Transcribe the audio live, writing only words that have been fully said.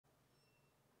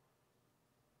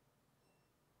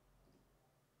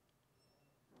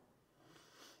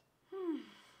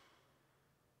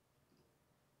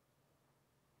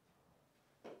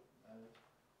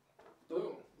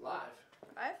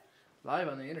Live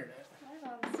on the internet.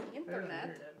 Live on the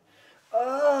internet.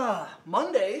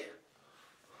 Monday.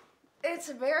 It's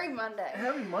a very Monday.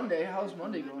 Happy Monday. How's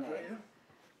Monday going for you?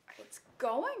 It's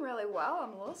going really well.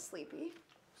 I'm a little sleepy.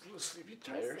 A little sleepy,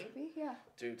 A little tired. sleepy, yeah.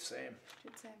 Dude, same.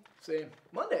 Same. Same.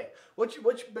 Monday. What's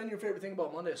been your favorite thing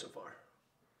about Monday so far?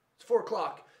 It's 4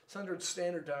 o'clock. Central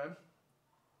Standard Time.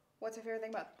 What's your favorite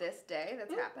thing about this day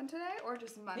that's happened today, or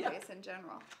just Mondays in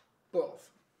general? Both.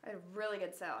 I had a really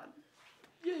good salad.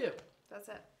 Yeah. That's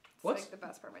it. It's What's- like the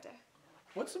best part of my day.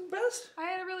 What's the best? I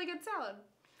had a really good salad.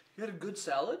 You had a good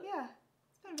salad? Yeah.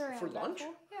 It's been very For lunch?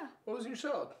 uneventful. Yeah. What was in your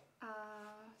salad?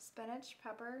 Spinach,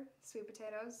 pepper, sweet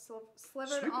potatoes,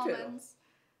 slivered Sweet potato. almonds.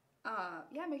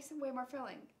 Yeah, makes it way more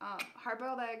filling.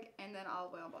 Hard-boiled egg, and then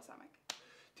olive oil and balsamic.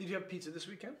 Did you have pizza this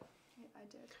weekend? I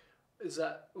did. Is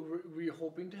that, were you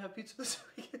hoping to have pizza this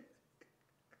weekend?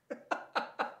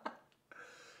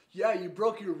 Yeah, you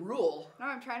broke your rule. No,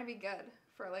 I'm trying to be good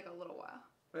for like a little while.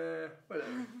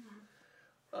 Whatever.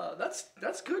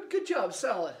 That's good. Good job,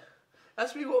 salad.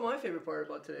 Ask me what my favorite part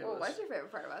about today was. What's your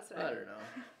favorite part about today? I don't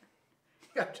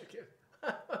know. I'm just kidding.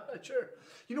 Sure.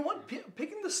 You know what?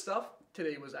 Picking the stuff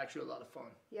today was actually a lot of fun.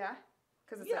 Yeah?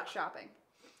 Because it's Yeah. like shopping.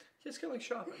 Yeah, it's kind of like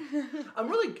shopping.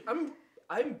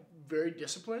 I'm very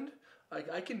disciplined. Like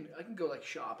I can go like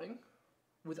shopping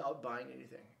without buying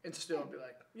anything and still be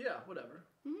like, yeah, whatever.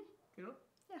 Mhm. You know?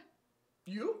 Yeah.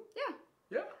 You? Yeah.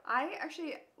 Yeah. I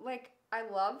actually, I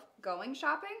love going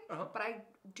shopping, Uh-huh. but I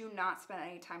do not spend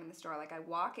any time in the store. Like, I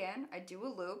walk in, I do a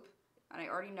loop, and I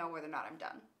already know whether or not I'm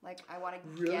done. Like, I want to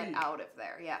Really? get out of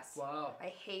there. Yes. Wow. I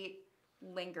hate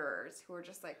lingerers who are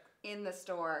just, like, in the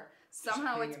store.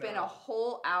 Somehow it's hanging been out. a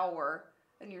whole hour,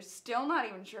 and you're still not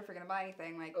even sure if you're going to buy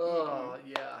anything. Like, Oh,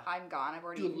 yeah. I'm gone. I've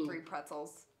already Do a eaten loop. 3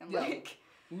 pretzels. And, Yeah. like...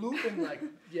 Looping, like,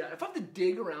 yeah. If I have to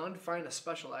dig around to find a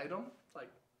special item, like,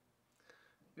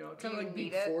 you know, kind of you like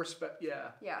being need it? forced,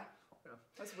 yeah. Yeah. Yeah.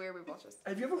 That's weird. We both just...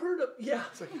 Have you ever heard of? Yeah.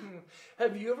 It's like,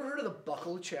 have you ever heard of the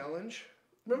Buckle Challenge?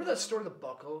 Remember that store, the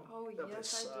Buckle? Oh, That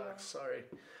yes, place I do. sucks. Sorry.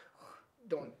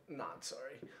 Not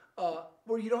sorry.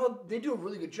 Where you know how they do a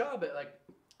really good job at like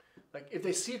if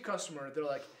they see a customer, they're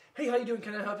like, "Hey, how you doing?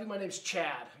 Can I help you? My name's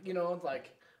Chad." You know,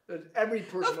 like every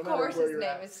person. Of no matter course where his you're name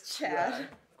at. is Chad. Right.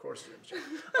 Of course, his name's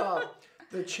Chad.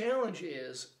 The challenge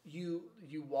is you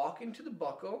walk into the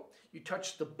Buckle, you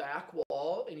touch the back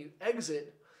wall, and you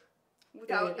exit.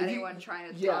 Without And if anyone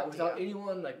trying to Yeah, talk without to you.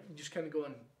 anyone, like, just kind of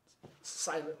going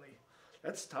silently.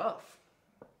 That's tough.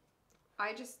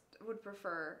 I just would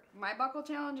prefer... My buckle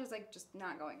challenge is, like, just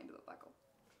not going into the buckle.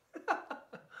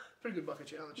 Pretty good bucket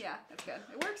challenge. Yeah, that's good.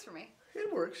 It works for me.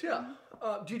 It works, yeah.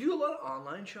 Do you do a lot of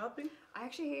online shopping? I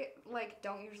actually,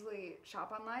 don't usually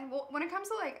shop online. Well, when it comes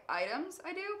to, items,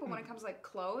 I do. But when it comes to,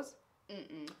 clothes,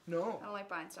 No. I don't like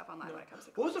buying stuff online when it comes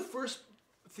to What clothes. was the first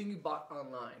thing you bought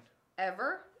online?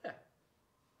 Ever? Yeah.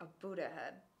 A Buddha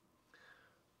head.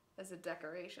 As a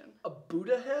decoration. A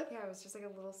Buddha head? Yeah, it was just like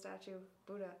a little statue of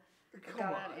Buddha. I Come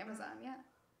got it on. on Amazon, yeah.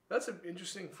 That's an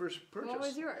interesting first purchase. What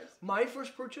was yours? My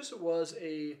first purchase was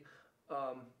a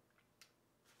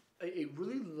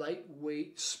really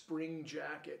lightweight spring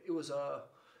jacket. It was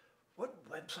what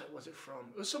website was it from?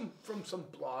 It was from some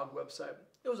blog website.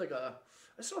 It was like I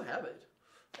still have it.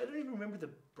 I don't even remember the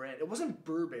brand. It wasn't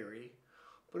Burberry,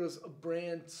 but it was a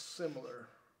brand similar.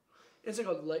 It's like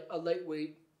a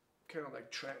lightweight kind of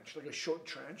like trench, like a short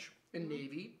trench in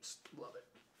navy. Love it.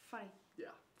 Funny. Yeah,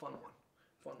 fun one.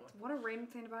 What a random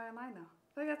thing to buy online, though.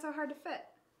 I feel like that's so hard to fit.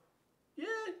 Yeah,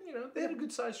 you know, they had a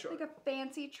good size chart. Like a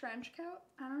fancy trench coat?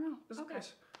 I don't know. It was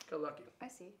nice. Got lucky. I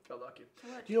see. Got lucky.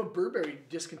 It worked. Do you know Burberry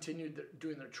discontinued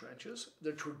doing their trenches?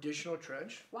 Their traditional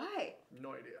trench? Why?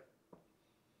 No idea.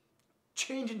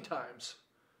 Changing times.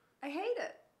 I hate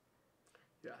it.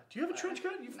 Yeah. Do you have a trench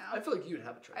coat? No. I feel like you'd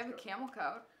have a trench I have a coat. camel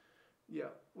coat. Yeah.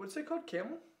 What's it called?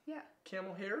 Camel? Yeah.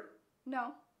 Camel hair?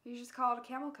 No. You just call it a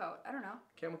camel coat. I don't know.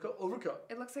 Camel coat? Overcoat.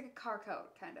 It looks like a car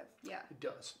coat, kind of. Yeah. It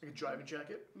does. Like a driving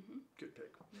jacket. Mm-hmm. Good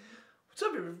pick. What's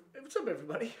up,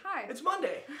 everybody? Hi. It's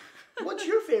Monday. What's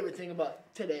your favorite thing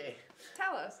about today?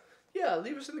 Tell us. Yeah,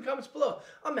 leave us in the comments below.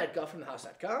 I'm Matt Guff from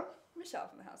thehouse.com. Michelle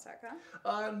from thehouse.com.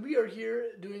 And we are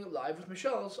here doing Live with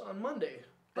Michelle's on Monday.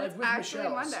 Live It's with actually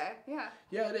Michelle's. Monday. Yeah.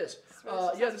 Yeah, it is.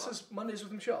 really Yeah, this successful. is Mondays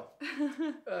with Michelle.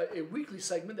 A weekly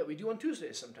segment that we do on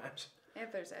Tuesdays sometimes. And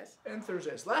Thursdays. And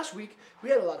Thursdays. Last week, we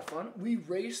had a lot of fun. We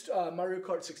raced Mario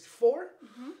Kart 64.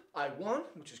 I won,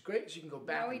 which is great, so you can go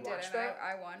back No, we and watch didn't. that.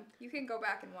 I won. You can go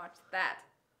back and watch that.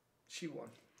 She won.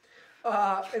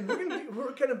 And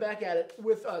we're kind of back at it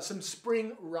with some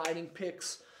spring riding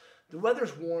picks. The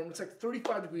weather's warm. It's like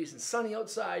 35 degrees and sunny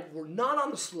outside. We're not on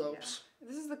the slopes.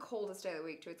 This is the coldest day of the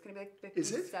week, too. It's going to be like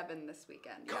Is it? 57 this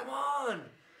weekend. Yeah. Come on.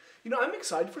 You know, I'm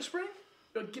excited for spring.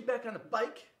 Get back on a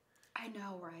bike. I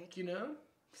know, right? You know,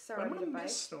 So I'm ready to gonna bike.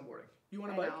 miss snowboarding. You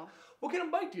want a I bike? know. What kind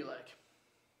of bike do you like?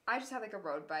 I just have like a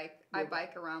road bike. I Road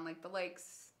bike around like the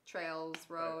lakes, trails,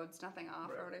 roads, nothing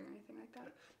off-roading or anything like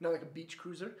that. Not like a beach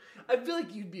cruiser. I feel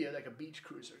like you'd be like a beach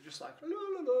cruiser, just like la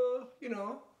la la. You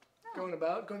know, going to the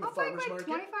I'll farmers bike like market.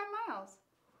 25 miles.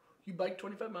 You bike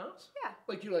 25 miles? Yeah.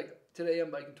 Like you're like, today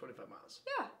I'm biking 25 miles.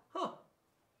 Yeah. Huh.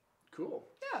 Cool.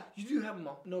 Yeah. You do have a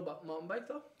know about mountain bike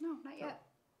though? No, not yet.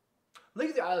 Lake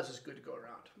of the Isles is good to go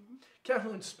around.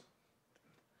 Calhoun's,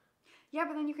 Yeah,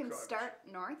 but then you can Garbage. start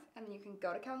north, and then you can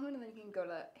go to Calhoun, and then you can go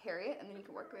to Harriet, and then you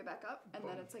can work your way back up, and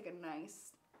then it's like a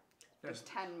nice nice,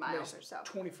 10 miles nice or so.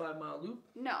 25-mile loop.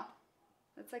 No,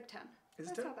 it's like 10. Is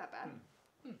it That's 10? not that bad.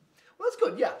 Well, that's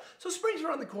good. Yeah. So spring's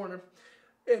around the corner.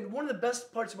 And one of the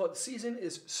best parts about the season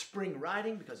is spring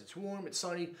riding because it's warm, it's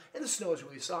sunny, and the snow is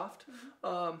really soft.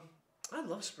 I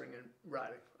love spring and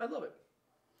riding. I love it.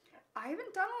 I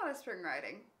haven't done a lot of spring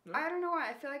riding. No? I don't know why.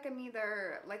 I feel like I'm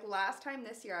either, like last time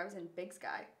this year, I was in Big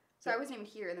Sky. So Yeah. I wasn't even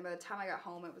here, and then by the time I got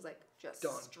home, it was like just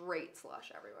Done. straight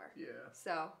slush everywhere. Yeah.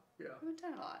 So Yeah. I haven't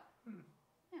done it a lot.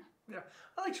 Yeah.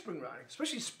 I like spring riding,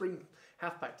 especially spring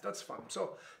half pipes. That's fun.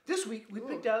 So this week we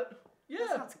picked out. That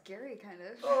Yeah. sounds scary, kind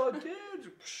of. Oh,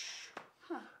 dude.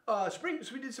 Spring.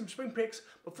 So we did some spring picks.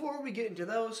 Before we get into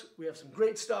those, we have some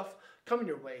great stuff coming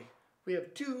your way. We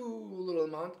have two little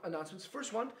announcements.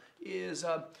 First one is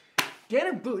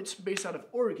Danner Boots, based out of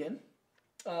Oregon.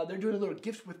 They're doing a little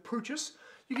gift with purchase.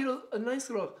 You get a nice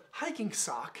little hiking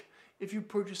sock if you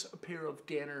purchase a pair of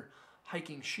Danner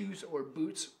hiking shoes or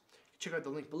boots. Check out the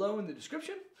link below in the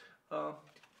description.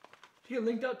 Here,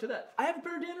 linked out to that. I have a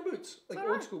pair of Danner boots, like So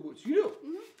do old I. school boots. You do?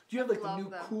 Do you have like Love the new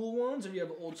them. cool ones, or do you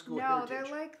have old school No, heritage?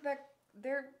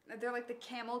 they're like the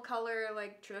camel color,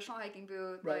 like traditional hiking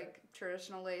boot, Right. like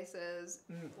traditional laces,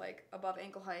 like above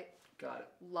ankle height. Got it.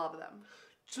 Love them.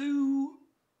 So,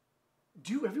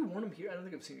 have you worn them here? I don't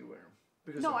think I've seen you wear them.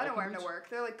 Because No, they're I don't wear hiking them to boots? work.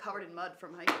 They're like covered in mud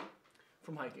from hiking.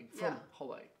 From hiking, from Yeah.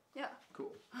 Hawaii. Yeah.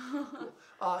 Cool.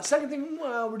 Cool. Second thing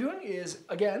we're doing is,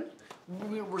 again,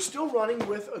 we're still running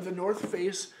with the North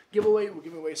Face giveaway. We're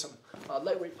giving away some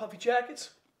lightweight puffy jackets,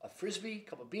 a frisbee, a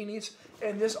couple beanies,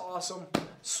 and this awesome,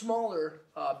 smaller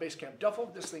base camp duffel.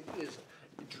 This thing is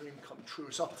a dream come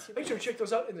true. So make sure to check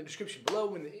those out in the description below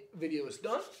when the video is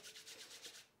done.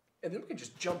 And then we can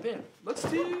just jump in. Let's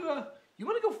do, you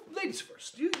want to go ladies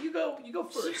first. You go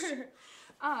first. Sure.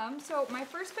 So my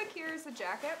first pick here is the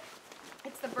jacket.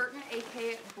 It's the Burton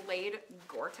AK Blade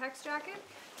Gore-Tex jacket.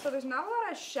 So there's not a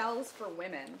lot of shells for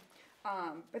women.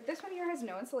 But this one here has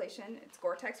no insulation. It's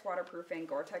Gore-Tex waterproofing,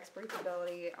 Gore-Tex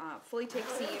breathability, fully take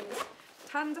seams,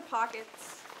 tons of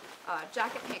pockets,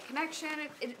 jacket pant connection.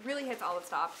 It really hits all the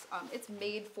stops. It's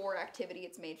made for activity.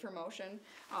 It's made for motion.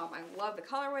 I love the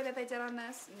colorway that they did on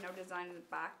this. No design in the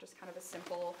back, just kind of a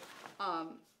simple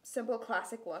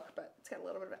classic look, but it's got a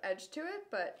little bit of edge to it.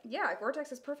 But yeah,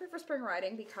 Gore-Tex is perfect for spring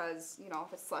riding because, you know,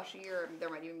 if it's slushy or there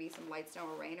might even be some light snow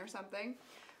or rain or something,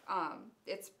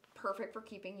 it's perfect for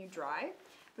keeping you dry.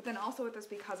 But then also with this,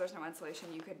 because there's no insulation,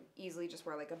 you could easily just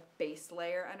wear like a base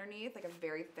layer underneath, like a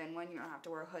very thin one. You don't have to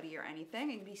wear a hoodie or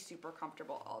anything, and be super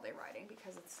comfortable all day riding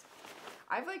because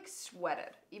I've like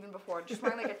sweated even before just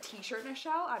wearing like a t-shirt and a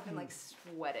shell. I've been like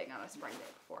sweating on a spring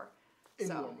day before. In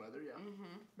So, warm weather, yeah.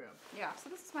 Yeah. yeah, so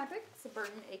this is my pick. It's a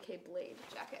Burton AK Blade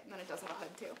jacket, and then it does have a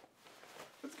hood too.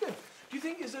 That's good. Do you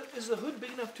think, is the hood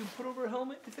big enough to put over a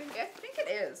helmet, you think? Yeah, I think it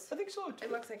is. I think so, too.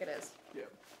 It looks like it is. Yeah.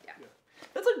 Yeah.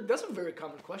 That's a very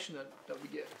common question that we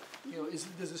get. You know, does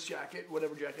this jacket,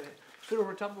 whatever jacket, fit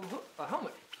over top of a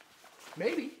helmet?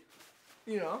 Maybe.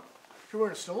 You know, if you're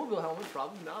wearing a snowmobile helmet,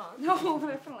 probably not. No,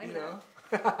 definitely You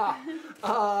not.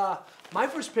 know. My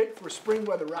first pick for spring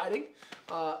weather riding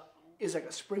is like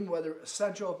a spring weather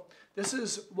essential. This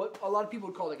is what a lot of people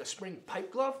would call like a spring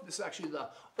pipe glove. This is actually the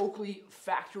Oakley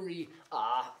factory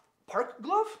park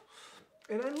glove.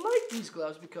 And I like these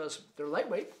gloves because they're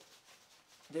lightweight.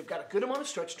 They've got a good amount of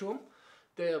stretch to them.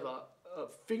 They have a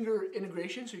finger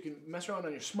integration so you can mess around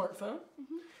on your smartphone.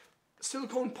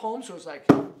 Silicone palm, so it's like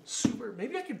super,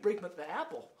 maybe I could break the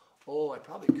apple. Oh, I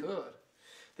probably could.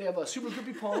 They have super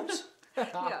grippy palms.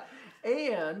 Yeah.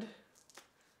 And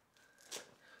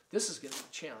this is going to be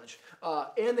a challenge.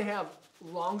 And they have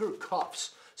longer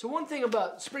cuffs. So one thing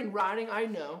about spring riding I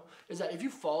know is that if you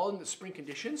fall in the spring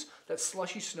conditions, that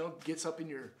slushy snow gets up in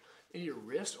your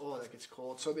wrist. Oh, that gets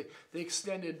cold. So they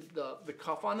extended the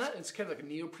cuff on that. It's kind of like a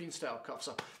neoprene style cuff.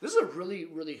 So this is a really,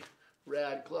 really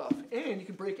rad glove. And you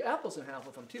can break apples in half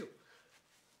with them too.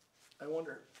 I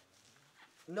wonder.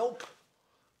 Nope.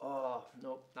 Oh,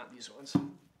 nope, not these ones.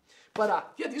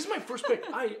 But yeah, this is my first pick.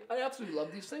 I absolutely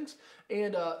love these things.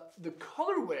 And the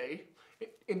colorway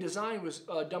in design was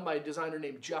done by a designer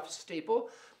named Jeff Staple.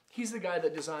 He's the guy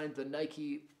that designed the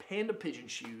Nike Panda Pigeon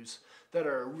shoes that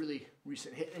are a really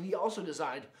recent hit. And he also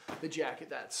designed the jacket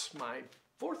that's my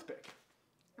fourth pick.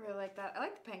 I really like that. I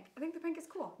like the pink. I think the pink is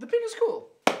cool. The pink is cool.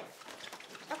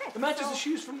 Okay. It matches the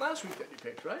shoes from last week that you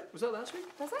picked, right? Was that last week?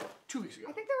 Was it? 2 weeks ago.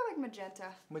 I think they were like magenta.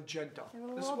 Magenta. They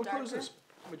were a This, little what color is darker. this?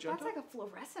 Magenta? That's like a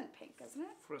fluorescent pink, isn't it?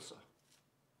 Fresa.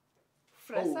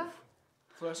 Fresa? Oh.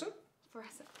 Fluorescent?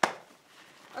 Fluorescent.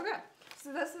 Okay.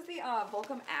 So this is the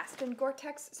Volcom Aspen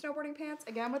Gore-Tex snowboarding pants.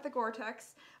 Again with the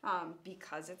Gore-Tex,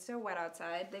 because it's so wet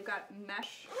outside. They've got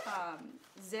mesh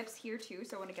zips here too,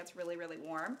 so when it gets really, really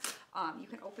warm, you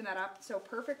can open that up. So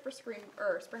perfect for spring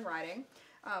riding.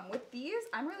 With these,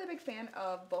 I'm really a big fan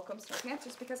of Volcom snow pants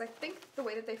just because I think the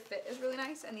way that they fit is really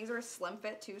nice, and these are a slim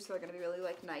fit too, so they're going to be really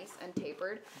like nice and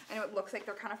tapered. I know it looks like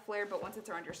they're kind of flared, but once it's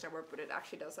around your snowboard, but it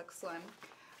actually does look slim.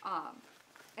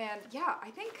 And yeah, I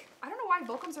don't know why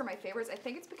Volcoms are my favorites. I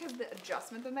think it's because the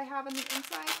adjustment that they have on the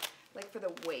inside, like for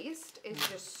the waist, is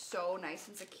just so nice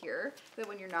and secure that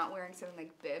when you're not wearing something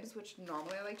like bibs, which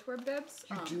normally I like to wear bibs.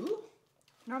 You do?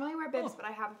 Normally I wear bibs, but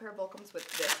I have a pair of Volcoms with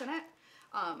this in it.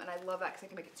 And I love that because I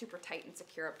can make it super tight and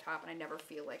secure up top, and I never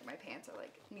feel like my pants are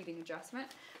like needing adjustment.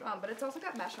 But it's also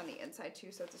got mesh on the inside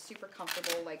too, so it's a super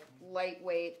comfortable, like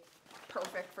lightweight,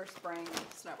 perfect for spring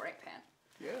snowboarding pant.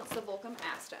 Yeah. It's the Volcom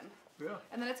Aspen. Yeah.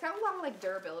 And then it's got a lot of like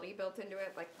durability built into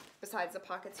it, like besides the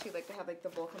pockets too, like they have like the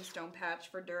Volcom stone patch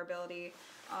for durability,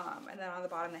 and then on the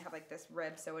bottom they have like this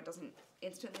rib so it doesn't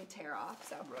instantly tear off.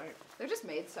 So Right. they're just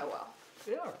made so well.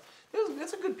 They are.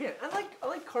 That's a good pant. I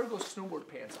like cargo snowboard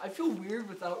pants. I feel weird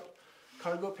without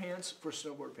cargo pants for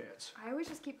snowboard pants. I always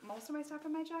just keep most of my stuff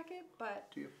in my jacket, but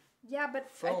Do you? yeah, but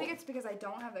I Foam. think it's because I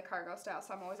don't have the cargo style,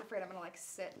 so I'm always afraid I'm gonna like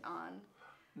sit on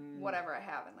whatever I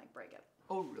have and like break it.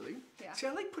 Oh, really? Yeah. See,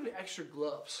 I like putting extra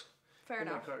gloves Fair in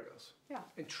enough. my cargos. Yeah.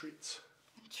 And treats.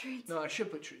 Treats. No, I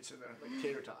should put treats in there, like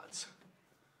tater tots.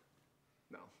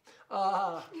 No.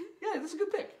 Yeah, that's a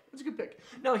good pick. That's a good pick.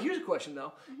 Now, here's a question,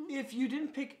 though. If you didn't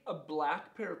pick a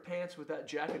black pair of pants with that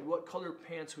jacket, what color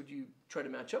pants would you try to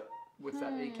match up with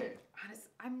that AK? Honest,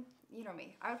 you know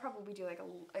me. I would probably do like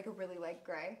a really light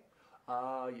gray.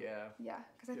 Yeah. Yeah,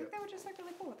 because I think that would just look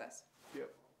really cool with this. Yep.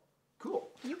 Cool.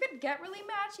 You could get really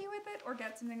matchy with it, or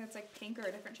get something that's like pink or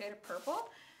a different shade of purple,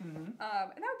 and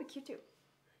that would be cute too.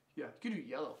 Yeah, you could do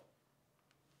yellow.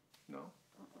 No?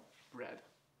 Red.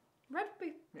 Red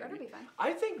would be fun.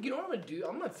 I think, you know what I'm going to do?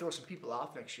 I'm going to throw some people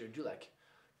off next year and do like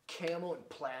camo and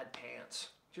plaid pants.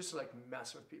 Just to like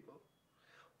mess with people.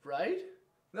 Right?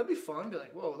 That'd be fun. Be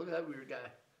like, whoa, look at that weird guy.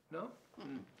 No?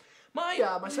 My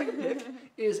second pick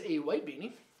is a white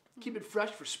beanie. Keep it fresh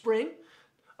for spring.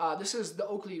 This is the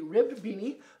Oakley ribbed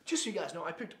beanie. Just so you guys know,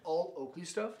 I picked all Oakley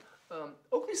stuff.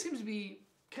 Oakley seems to be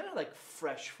kind of like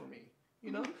fresh for me.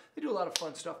 You know? They do a lot of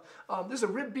fun stuff. This is a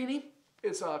ribbed beanie.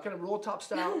 It's kind of roll top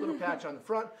style, little patch on the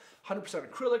front, 100%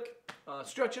 acrylic,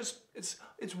 stretches.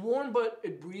 It's warm, but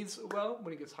it breathes well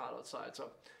when it gets hot outside. So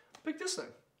pick this thing.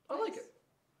 I like it.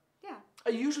 Yeah. I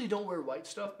usually don't wear white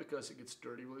stuff because it gets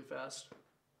dirty really fast.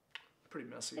 Pretty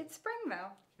messy. It's spring though.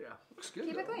 Yeah, looks good.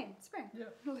 Keep it though. clean. Spring. Yeah,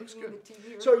 Like looks on good. the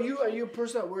TV. So are you a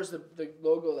person that wears the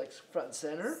logo like front and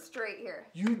center? Straight here.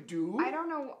 You do? I don't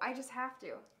know. I just have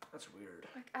to. That's weird.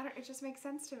 Like I don't. It just makes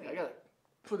sense to me. I gotta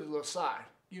put it a little side.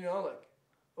 You know, like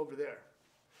over there.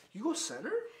 You go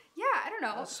center? Yeah, I don't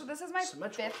know. That's So this is my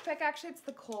symmetrical. fifth pick. Actually, it's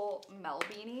the Cole Mel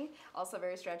beanie. Also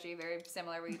very stretchy, very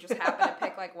similar. Where you just happen to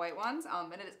pick like white ones.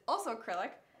 And it is also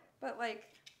acrylic, but like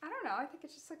I don't know. I think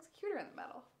it just looks cuter in the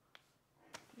metal.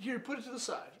 Here, put it to the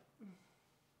side.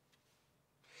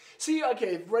 See,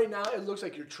 okay, right now it looks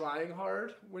like you're trying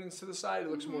hard when it's to the side. It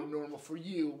looks more normal for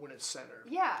you when it's centered.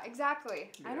 Yeah, exactly.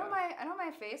 I know Yeah.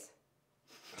 my face.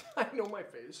 I know my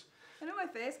face. I know my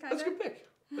face, kind That's of. a good pick.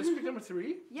 That's pick number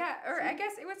 3. Yeah, or I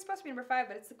guess it was supposed to be number 5,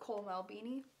 but it's the Cole Mel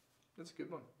beanie. That's a good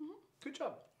one. Good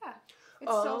job. Yeah,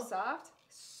 it's so soft,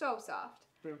 so soft.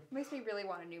 Yeah. Makes me really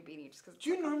want a new beanie just because. Do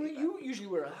you normally, you usually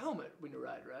wear a helmet when you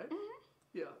ride, right?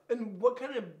 Yeah. And what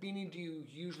kind of beanie do you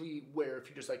usually wear if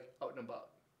you're just like out and about?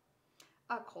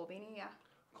 A Cole beanie, yeah.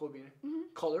 Cold beanie?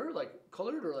 Color? Like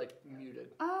colored or like muted?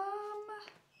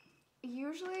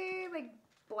 Usually like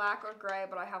black or gray,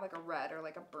 but I have like a red or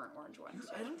like a burnt orange one. So.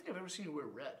 I don't think I've ever seen you wear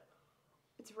red.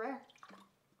 It's rare.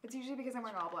 It's usually because I'm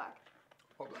wearing all black.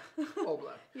 All black. All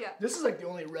black. Yeah. This is like the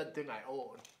only red thing I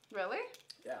own. Really?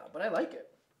 Yeah, but I like it.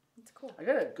 It's cool. I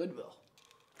got it at Goodwill.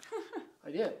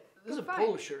 I did. This is a Good polo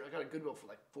find. shirt. I got a Goodwill for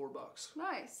like $4.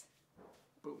 Nice.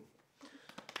 Boom.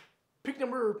 Pick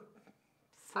number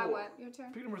 4. I went. Your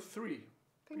turn. Pick number 3.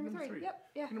 Pick number three. Yep.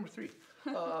 Yeah. Pick number 3.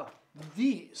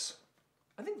 These.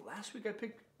 I think last week I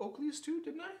picked Oakley's too,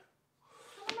 didn't I?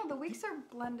 I don't know. The weeks are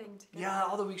blending together. Yeah,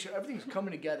 all the weeks are. Everything's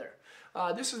coming together.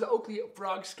 This is the Oakley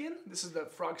Frog Skin. This is the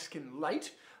Frog Skin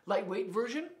lightweight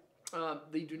version.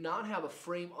 They do not have a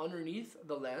frame underneath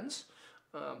the lens,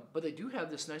 but they do have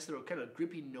this nice little kind of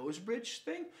grippy nose bridge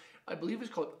thing. I believe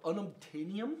it's called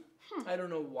unobtainium. I don't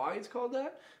know why it's called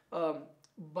that,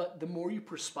 but the more you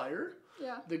perspire,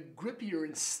 the grippier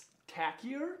and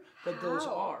tackier that those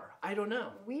are. I don't know.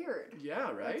 Weird.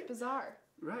 Yeah, right? That's bizarre.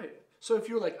 Right. So if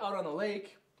you're like out on the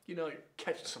lake, you know, you're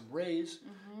catching some rays,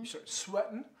 you start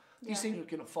sweating, these things are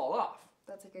going to fall off.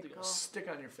 That's a good They're call. going to stick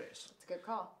on your face. That's a good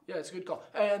call. Yeah, it's a good call.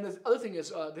 And the other thing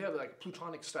is they have like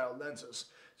plutonic style lenses.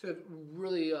 So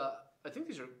really, I think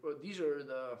these are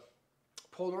the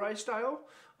polarized style.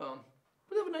 But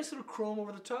they have a nice little chrome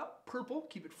over the top, purple,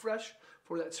 keep it fresh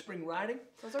for that spring riding.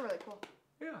 Those are really cool.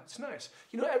 Yeah, it's nice.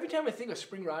 You know, every time I think of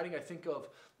spring riding, I think of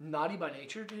Naughty by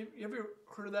Nature. You ever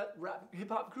heard of that rap hip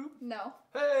hop group? No.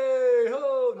 Hey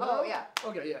ho! No? Oh yeah.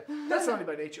 Okay, yeah. That's Naughty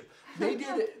by Nature. They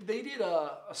did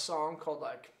a song called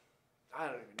like, I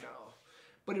don't even know,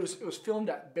 but it was filmed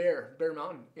at Bear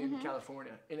Mountain in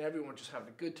California, and everyone just having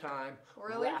a good time,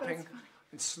 rapping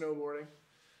and snowboarding.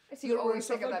 So you always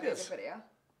think of that music video.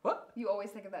 What? You always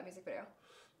think of that music video.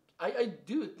 I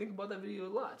do think about that video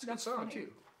a lot. It's a good song too.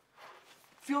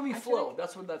 Feel Me Flow.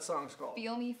 That's what that song's called.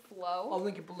 Feel Me Flow? I'll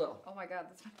link it below. Oh my god,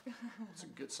 that's It's a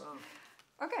good song.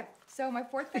 Okay, so my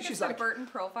fourth pick is the like, Burton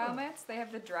Profile Mitts. They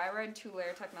have the dry red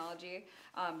 2-layer technology.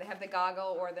 They have the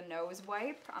goggle or the nose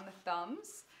wipe on the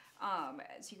thumbs.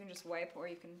 So you can just wipe or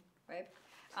you can wipe.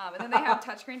 And then they have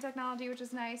touchscreen technology, which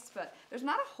is nice, but there's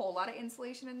not a whole lot of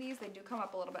insulation in these. They do come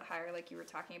up a little bit higher, like you were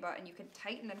talking about, and you can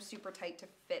tighten them super tight to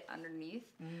fit underneath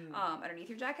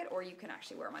your jacket, or you can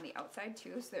actually wear them on the outside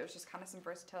too. So there's just kind of some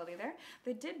versatility there.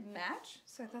 They did match,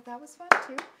 so I thought that was fun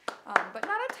too. But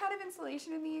not a ton of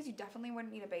insulation in these. You definitely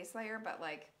wouldn't need a base layer, but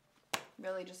like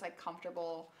really just like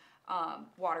comfortable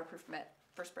waterproof mitt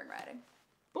for spring riding.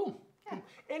 Boom. Yeah.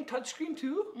 And touchscreen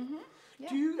too.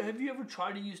 Yeah. Have you ever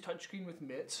tried to use touchscreen with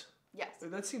mitts? Yes.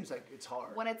 That seems like it's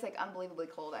hard. When it's like unbelievably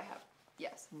cold, I have.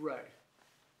 Yes. Right.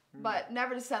 But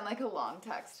never to send like a long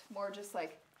text. More just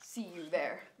like, see you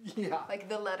there. Yeah. Like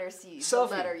the letter C, Selfie.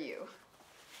 the letter U.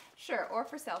 Sure, or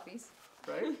for selfies.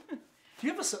 Right? Do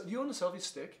you own a selfie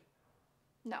stick?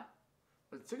 No.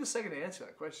 It took a second to answer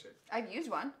that question. I've used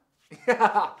one.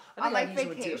 Yeah. On like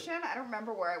vacation, I don't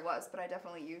remember where I was, but I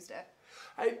definitely used it.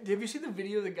 Have you seen the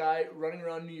video of the guy running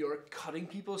around New York cutting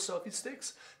people's selfie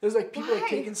sticks? There's like people like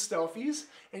taking selfies,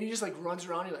 and he just like runs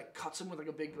around, he like cuts them with like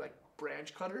a big like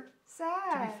branch cutter.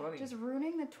 Sad. It's funny. Just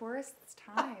ruining the tourists'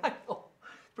 time. I know.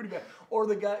 Pretty bad. Or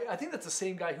the guy, I think that's the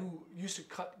same guy who used to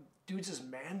cut dudes'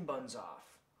 man buns off.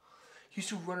 He used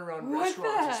to run around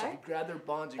restaurants and stuff. He'd grab their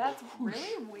buns and That's go, whoosh.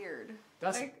 really weird.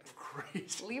 That's like,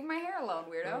 crazy. Leave my hair alone,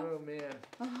 weirdo. Oh,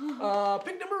 man.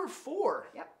 Pick number 4.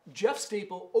 Yep. Jeff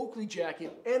Staple, Oakley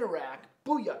jacket, anorak,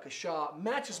 booyakasha,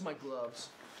 matches my gloves.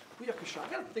 Booyakasha.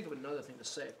 I gotta think of another thing to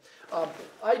say.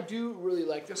 I do really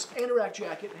like this. Anorak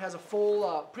jacket. It has a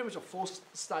full, pretty much a full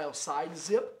style side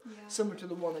zip, similar to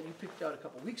the one that you picked out a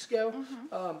couple weeks ago.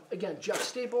 Again, Jeff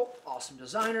Staple, awesome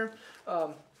designer.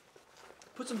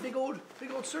 Put some big old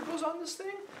circles on this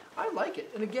thing. I like it.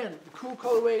 And again, the cool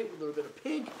colorway, a little bit of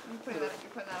pink. You're putting that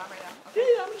on right now. Okay.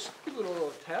 Yeah, I'm just give a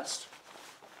little test.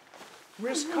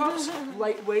 Wrist cuffs,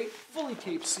 lightweight, fully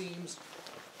taped seams.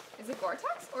 Is it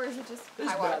Gore-Tex or is it just This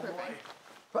high bad waterproofing? boy.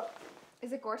 What?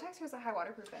 Is it Gore-Tex or is it high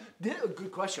waterproofing?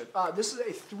 Good question. This is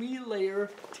a 3-layer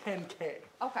 10K.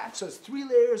 Okay. So it's 3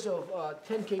 layers of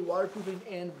 10K waterproofing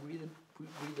and breathability.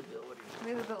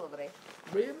 Breathability.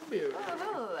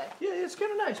 Breathability. Yeah, it's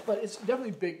kind of nice, but it's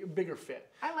definitely bigger fit.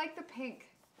 I like the pink.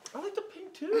 I like the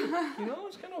pink too. You know,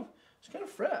 it's kind of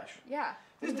fresh. Yeah.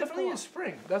 This definitely is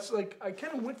spring. That's like I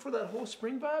kind of went for that whole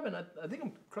spring vibe, and I think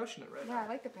I'm crushing it right now. Yeah, I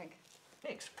like the pink.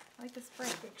 Thanks. I like the spring.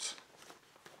 Thanks.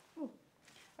 Ooh.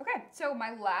 Okay, so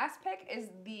my last pick is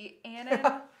the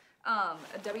Annan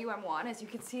WM1. As you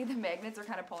can see, the magnets are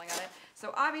kind of pulling on it.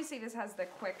 So obviously this has the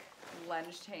quick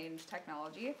lens change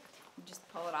technology. You just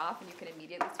pull it off and you can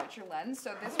immediately switch your lens.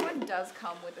 So this one does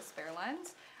come with a spare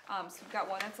lens. So you've got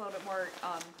one that's a little bit more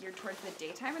geared towards the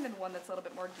daytime and then one that's a little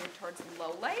bit more geared towards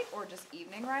low light or just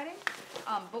evening riding.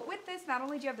 But with this, not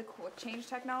only do you have the quick change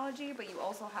technology, but you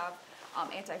also have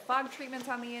anti-fog treatments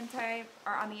on the inside.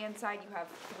 You have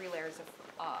 3 layers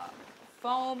of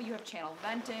foam. You have channel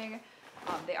venting.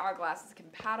 They are glasses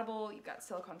compatible. You've got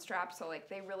silicone straps. So like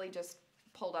they really just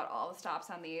pulled out all the stops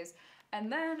on these.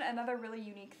 And then another really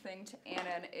unique thing to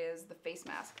Annan is the face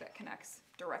mask that connects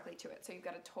directly to it. So you've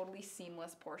got a totally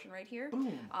seamless portion right here.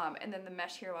 Boom. And then the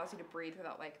mesh here allows you to breathe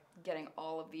without like getting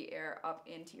all of the air up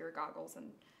into your goggles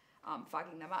and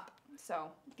fogging them up.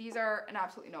 So these are an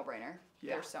absolutely no-brainer.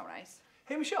 Yeah. They're so nice.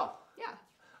 Hey, Michelle. Yeah.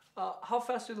 How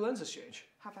fast do the lenses change?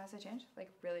 How fast they change? Like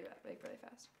really fast. Like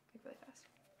really fast.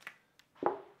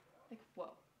 Like whoa.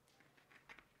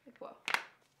 Like whoa.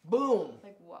 Boom.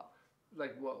 Like whoa.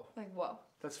 Like, whoa. Like whoa.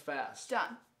 That's fast.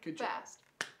 Done. Good job. Fast.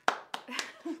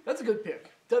 That's a good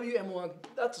pick. WM1,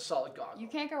 that's a solid goggle. You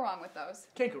can't go wrong with those.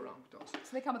 Can't go wrong with those. So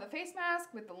they come with a face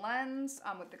mask, with the lens,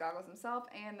 with the goggles themselves,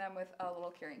 and then with a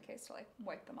little carrying case to like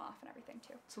wipe them off and everything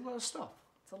too. It's a lot of stuff.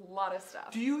 It's a lot of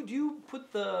stuff. Do you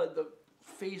put the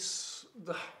face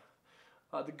the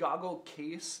goggle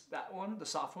case, that one, the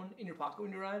soft one, in your pocket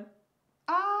when you ride?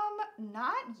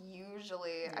 Not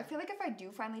usually. I feel like if I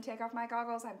do finally take off my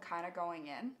goggles, I'm kind of going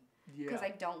in. Yeah. Because I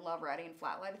don't love riding in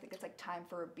flat light. I think it's like time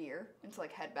for a beer and to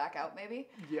like head back out maybe.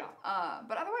 Yeah.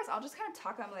 But otherwise I'll just kind of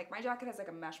tuck them. Like my jacket has like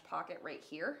a mesh pocket right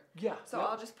here. Yeah. So yeah.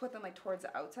 I'll just put them like towards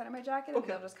the outside of my jacket and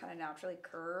they'll just kind of naturally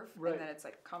curve. Right. And then it's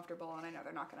like comfortable and I know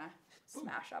they're not going to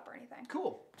smash up or anything.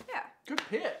 Cool. Yeah. Good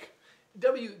pick.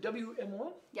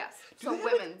 WM1? Yes. Do So they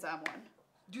have women's M1.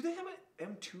 Do they have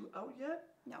an M2 out yet?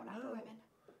 No, not for women.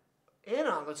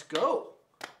 Anna, let's go.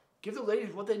 Give the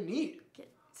ladies what they need.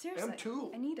 Seriously.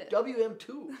 M2. I need it.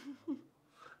 WM2.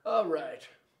 All right.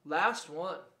 Last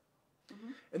one.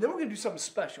 And then we're going to do something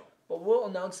special. But we'll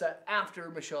announce that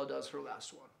after Michelle does her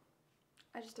last one.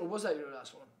 I just Or did. was that your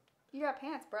last one? You got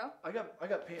pants, bro. I got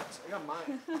pants. I got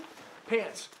mine.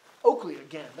 Pants. Oakley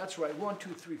again. That's right. 1, 2,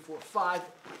 3, 4, 5.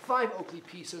 5 Oakley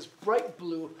pieces. Bright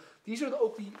blue. These are the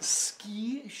Oakley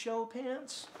ski shell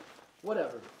pants.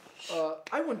 Whatever.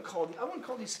 I wouldn't call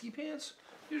these ski pants.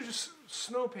 These are just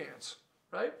snow pants,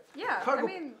 right? Yeah, Cargo. I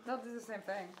mean, they'll do the same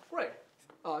thing. Right.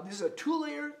 This is a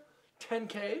 2-layer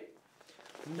 10K.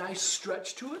 Nice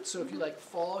stretch to it, so if you like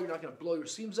fall, you're not going to blow your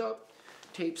seams up.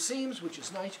 Tape seams, which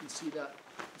is nice. You can see that.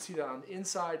 On the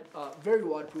inside. Very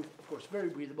waterproof, of course, very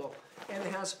breathable, and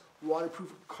it has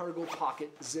waterproof cargo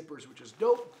pocket zippers, which is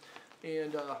dope.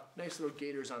 And nice little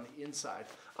gaiters on the inside.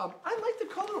 I like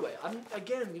the colorway.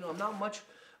 I'm not much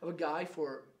of a guy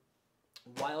for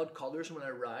wild colors when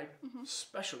I ride,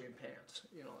 especially in pants.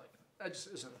 That just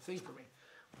isn't a thing for me.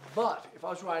 But if I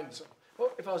was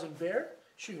if I was in Bear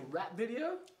shooting a rap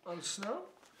video on the snow,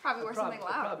 Probably wear something loud.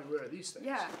 I'd probably wear these things.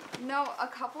 Yeah. No, a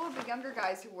couple of the younger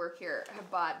guys who work here have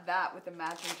bought that with a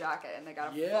matching jacket, and they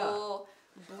got a full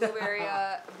blueberry,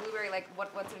 like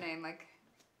what's her name, like.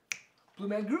 Blue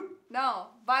Man Group? No,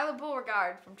 Violet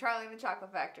Beauregard from Charlie and the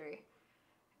Chocolate Factory.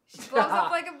 She blows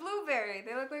up like a blueberry.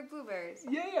 They look like blueberries.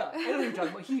 Yeah. I know what you're talking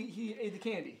about. He ate the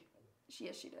candy.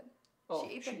 Yes, she did. Oh,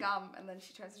 she ate the gum, and then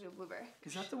she turns into a blueberry.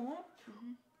 Is that the one?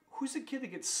 Who's the kid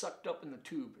that gets sucked up in the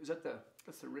tube? Is that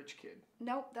that's the rich kid?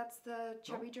 Nope, that's the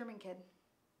chubby German kid.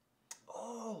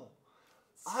 Oh.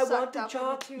 I want the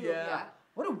chocolate. Yeah.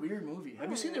 What a weird movie. Have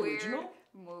you seen the original?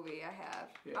 Movie I have.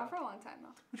 Yeah. Not for a long time though.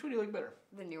 Which one do you like better?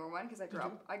 The newer one, because I grew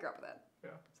up with that.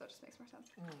 Yeah. So it just makes more sense.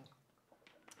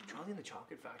 Charlie and the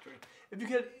Chocolate Factory. If you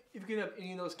could have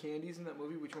any of those candies in that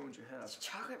movie, which one would you have?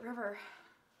 Chocolate River.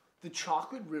 The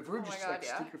Chocolate River, Oh my just God, like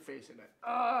yeah. stick your face in it.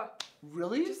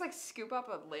 Really? Really? Just like scoop up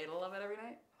a ladle of it every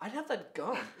night. I'd have that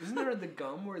gum. Isn't there the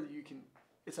gum where you can?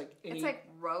 It's like any. It's like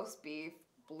roast beef,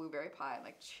 blueberry pie, and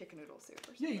like chicken noodle soup or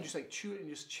something. Yeah, you just like chew it and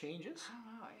it just changes. I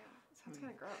don't know. Yeah, it sounds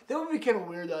kind of gross. That would be kind of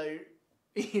weird though.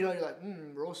 You're like,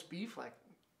 roast beef, like.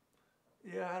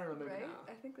 Yeah, I don't know, maybe Right? not.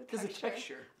 I think the Because texture. the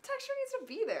texture. The texture needs to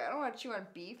be there. I don't want to chew on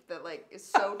beef that like is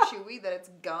so chewy that it's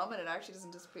gum and it actually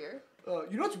doesn't disappear. You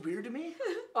know what's weird to me?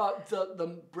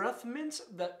 The breath mints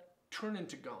that turn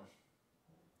into gum.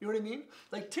 You know what I mean?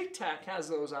 Like Tic Tac has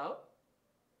those out.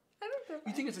 I think they're fine.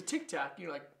 You think it's a Tic Tac,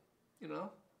 you're like,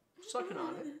 sucking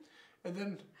on it, and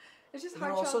then It's just and then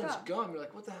hard all of a shell sudden gum. it's gum. You're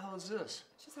like, what the hell is this?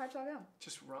 It's just hard shell gum.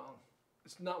 Just wrong.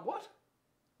 It's not what?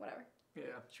 Whatever. Yeah.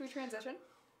 Should we transition?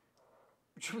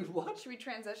 Should we what? Should we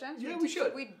transition? Yeah, we should.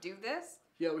 Should we do this?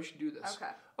 Yeah, we should do this.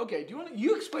 Okay. Okay. Do you want to?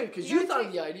 You explain it because you thought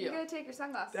of the idea. You're gonna take your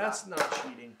sunglasses That's off. not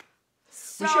cheating.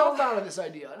 So Michelle thought of this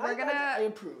idea. And we're gonna. I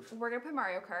approve. We're gonna play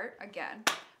Mario Kart again,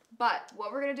 but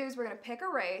what we're gonna do is we're gonna pick a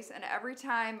race, and every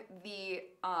time the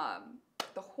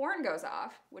horn goes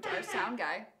off, which our sound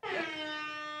guy.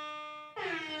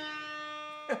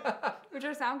 Which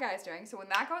our sound guy is doing. So when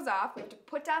that goes off, we have to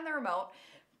put down the remote,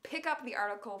 pick up the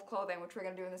article of clothing, which we're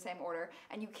going to do in the same order,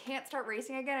 and you can't start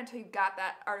racing again until you've got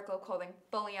that article of clothing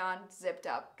fully on, zipped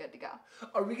up, good to go.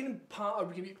 Are we gonna pause?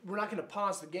 We're not gonna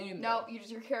pause the game. No,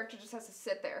 your character just has to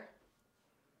sit there.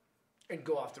 And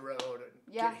go off the road and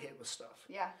Yeah. get hit with stuff.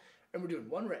 Yeah. And we're doing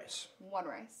one race. One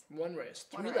race. One race.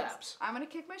 One 3 race. laps. I'm going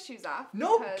to kick my shoes off.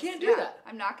 Nope, because, can't do that.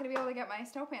 I'm not going to be able to get my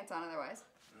snow pants on otherwise.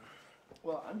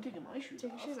 Well, I'm taking my shoes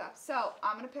Take off. your shoes off. So,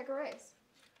 I'm going to pick a race.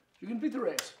 You can pick the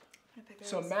race. I'm gonna pick a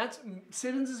So race.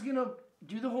 Siddons is going to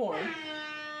do the horn.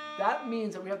 That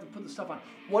means that we have to put the stuff on.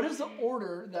 What is the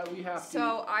order that we have to...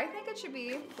 So, I think it should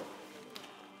be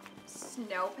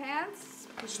snow pants.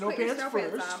 Snow Put your pants snow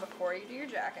first. pants on before you do your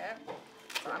jacket.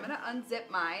 So, I'm going to unzip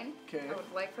mine. Okay. I would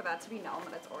like for that to be known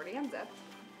that it's already unzipped.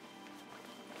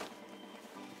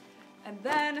 And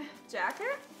then,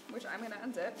 jacket, which I'm going to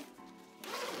unzip.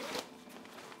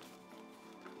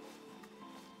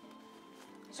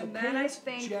 So and then pants, I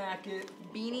think jacket,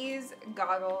 beanies,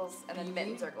 goggles, and then Beanie.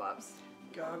 mittens or gloves.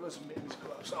 goggles, mittens,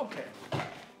 gloves. Okay.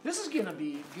 This is going to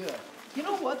be good. You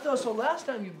know what, though? So last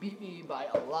time you beat me by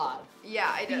a lot. Yeah,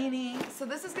 I did. Beanie. So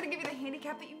this is going to give you the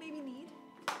handicap that you maybe need.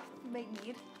 You may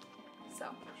need. So.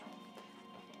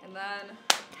 And then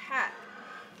hat,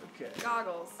 Okay.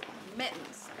 goggles,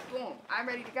 mittens. Boom. I'm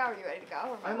ready to go. Are you ready to go?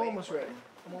 Or am I I'm waiting almost for you? ready.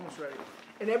 I'm almost ready.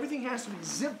 And everything has to be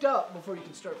zipped up before you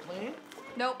can start playing.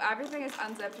 Nope, everything is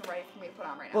unzipped and ready for me to put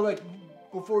on right But now. like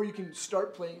before you can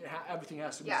start playing, everything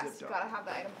has to be Yes, zipped you up. gotta have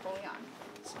the item fully on.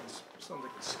 Sounds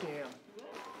like a scam.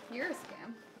 You're a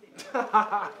scam.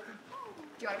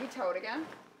 Do you want to be Toad again?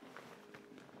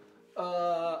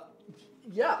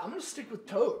 Yeah, I'm gonna stick with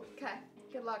Toad. Okay.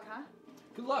 Good luck, huh?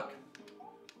 Good luck.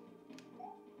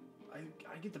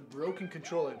 I get the broken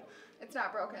controller. It's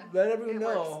not broken. Let everyone It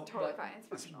know. works totally that fine. It's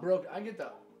It's functional. broken. I get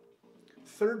the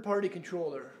third-party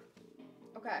controller.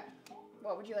 Okay.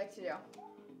 What would you like to do?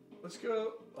 Let's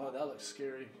go. Oh, that looks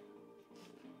scary.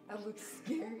 That looks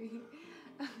scary.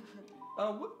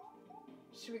 What?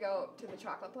 Should we go to the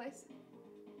chocolate place?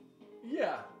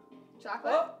 Yeah.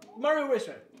 Chocolate? Oh, Mario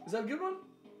Racer. Is that a good one?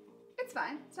 It's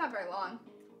fine. It's not very long.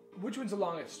 Which one's the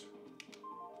longest?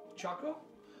 Choco?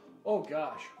 Oh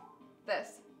gosh.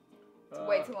 This. It's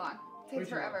way too long. way Takes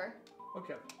too long. forever.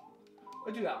 Okay.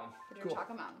 I'll do that one. We'll do Cool.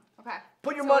 Chocolate Mountain. Okay.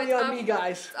 Put your So money it's on up- me,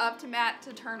 guys. It's up to Matt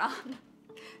to turn on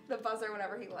the buzzer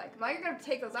whenever he likes. Now you're gonna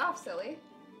take those off, silly.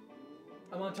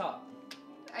 I'm on top.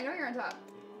 I know you're on top.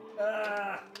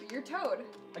 But you're Toad.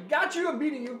 I got you. I'm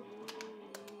beating you.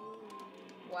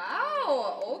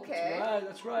 Wow. Okay.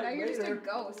 That's right. Now you're later. just a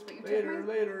ghost, but you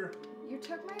Later. you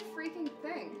took my freaking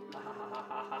thing.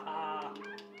 How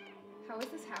is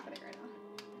this happening right now?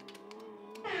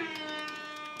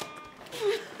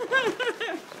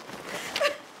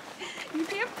 You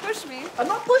can't push me. I'm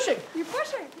not pushing. You're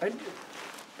pushing. I do.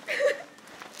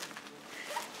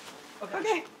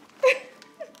 Okay.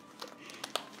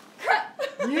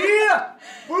 Yeah!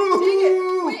 Woo! Dang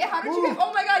it. Wait, how did you get...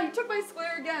 Oh my god, you took my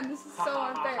square again. This is so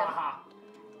unfair.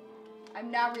 I'm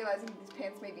now realizing these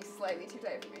pants may be slightly too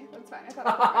tight for me. That's fine. I thought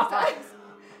I was my size.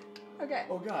 Okay.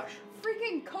 Oh gosh.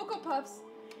 Freaking Cocoa Puffs.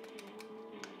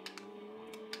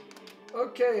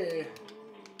 Okay.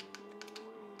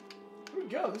 Here we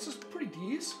go. This is pretty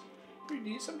decent. Pretty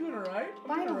decent. I'm doing alright. I'm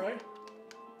doing Final. alright.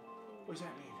 What does that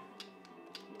mean?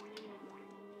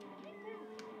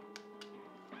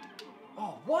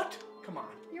 Oh, what? Come on.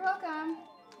 You're welcome.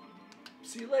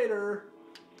 See you later.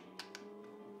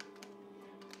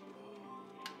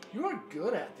 You are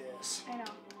good at this. I know.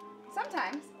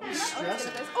 Sometimes. I'm not always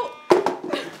good stressing. at this.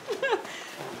 Oh!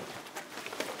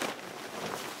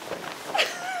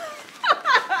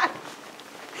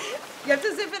 You have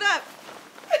to zip it up.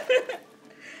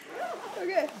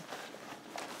 Okay.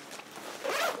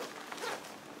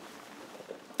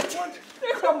 What?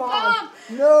 Come on. Mom!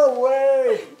 No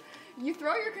way. You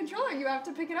throw your controller, you have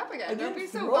to pick it up again. I Don't be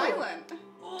didn't so throw it. violent.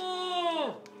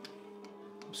 Oh.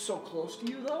 I'm so close to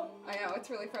you though. I know, it's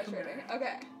really frustrating.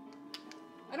 Okay.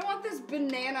 I don't want this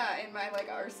banana in my like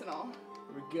arsenal.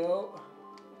 Here we go.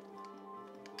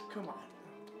 Come on.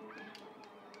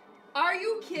 Are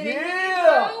you kidding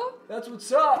Yeah! me, bro? That's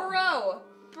what's up. Bro.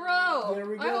 There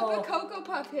we I hope go. a Cocoa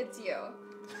Puff hits you.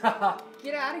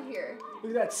 Get out of here.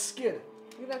 Look at that skid.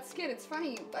 Look at that skid. It's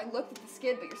funny. I looked at the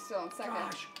skid, but you're still in second.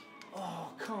 Gosh. Oh,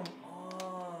 come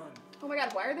on. Oh my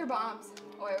god, why are there bombs?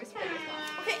 Oh, I always forget there's bombs.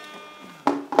 Okay.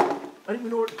 I didn't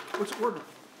even know what's the order.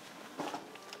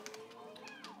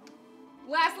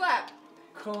 Last lap.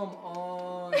 Come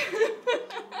on.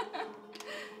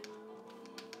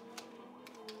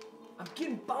 I'm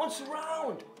getting bounced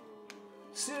around.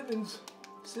 Simmons.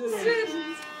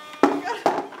 Citizens.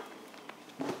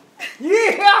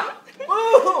 Yeah!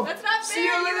 Boom! That's not See fair,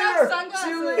 you you later. have sunglasses. See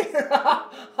you later.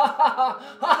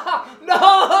 No!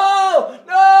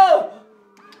 No!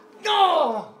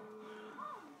 No!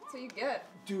 That's what you get.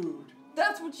 Dude.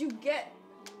 That's what you get.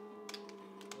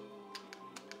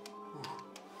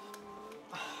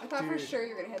 I thought for Dude. sure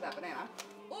you were gonna hit that banana.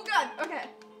 Oh god, okay.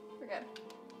 We're good.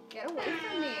 Get away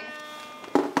from me.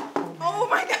 Oh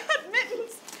my god,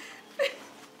 mittens!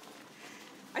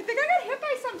 I think I got hit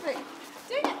by something.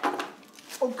 Dang it.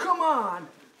 Oh, come on.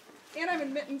 And I'm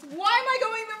in mittens. Why am I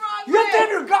going the wrong You way? have to have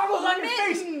your goggles on your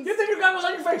face. Mittens. You have to have your goggles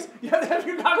on your face. You have to have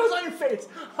your goggles on your face.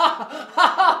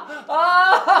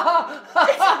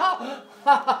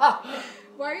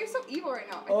 Why are you so evil right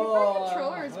now? I think my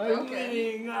controller is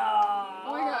broken.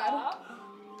 Oh my god.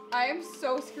 I am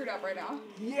so screwed up right now.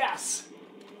 Yes.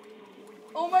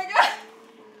 Oh my god.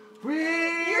 We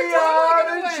totally are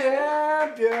gonna the win.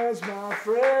 champions, my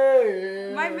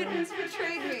friend. My mittens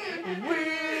betrayed me.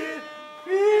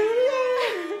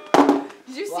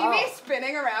 Did you see me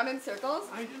spinning around in circles?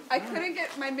 I couldn't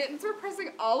get, my mittens were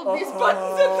pressing all of these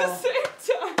buttons at the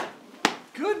same time.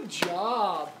 Good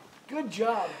job. Good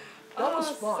job. That was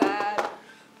fun. Sad.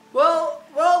 Well,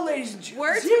 ladies and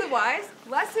gentlemen. Word to the wise,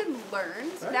 lesson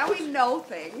learned. That Now was- we know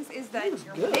things, is that that was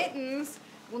your good. mittens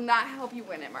will not help you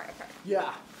win at Mario Kart.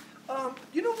 Yeah.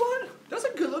 You know what? That's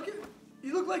a good looking.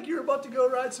 You look like you're about to go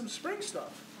ride some spring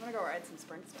stuff. I'm gonna go ride some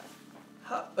spring stuff.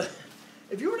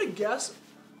 If you were to guess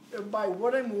by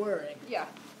what I'm wearing, Yeah.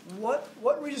 what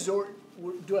resort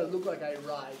do I look like I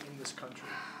ride in this country?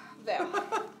 Vale.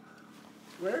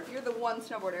 Where? You're the one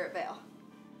snowboarder at Vale.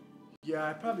 Yeah,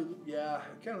 I kind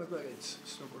of look like it's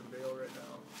Snowboard Vale right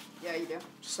now. Yeah, you do.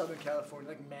 Southern California,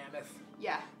 like Mammoth.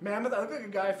 Yeah. Mammoth, I look like a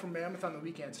guy from Mammoth on the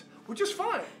weekends, which is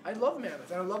fine. I love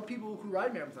Mammoth, and I love people who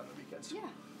ride Mammoth on the weekends. Yeah.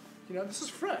 You know, this is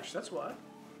fresh, that's why.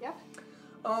 Yep.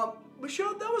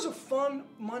 Michelle, that was a fun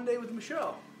Monday with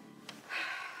Michelle.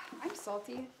 I'm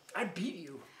salty. I beat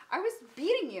you. I was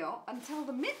beating you until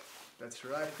the mid. That's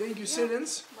right. Thank you,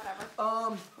 sit-ins.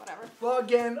 Whatever. Whatever. Well,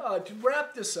 again, to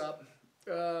wrap this up,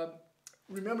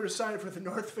 remember to sign up for the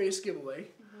North Face giveaway,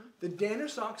 the Danner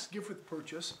Socks gift with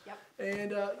purchase, Yep.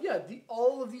 and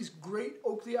all of these great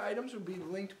Oakley items will be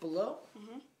linked below.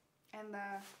 And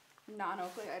the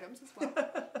non-Oakley items as well.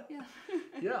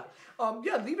 Yeah.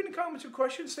 Leave any comments or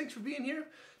questions. Thanks for being here.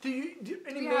 Did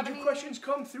any you have major any- questions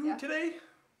come through Yeah. today?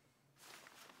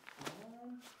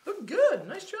 Look good.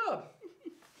 Nice job.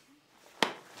 No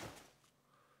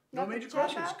Nothing major to chat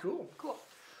questions. about? Cool. Cool.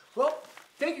 Well,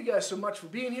 thank you guys so much for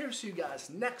being here. See you guys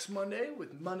next Monday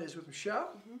with Mondays with Michelle.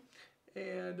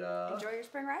 And Enjoy your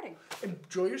spring riding.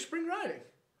 enjoy your spring riding.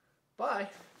 Bye.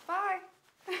 Bye.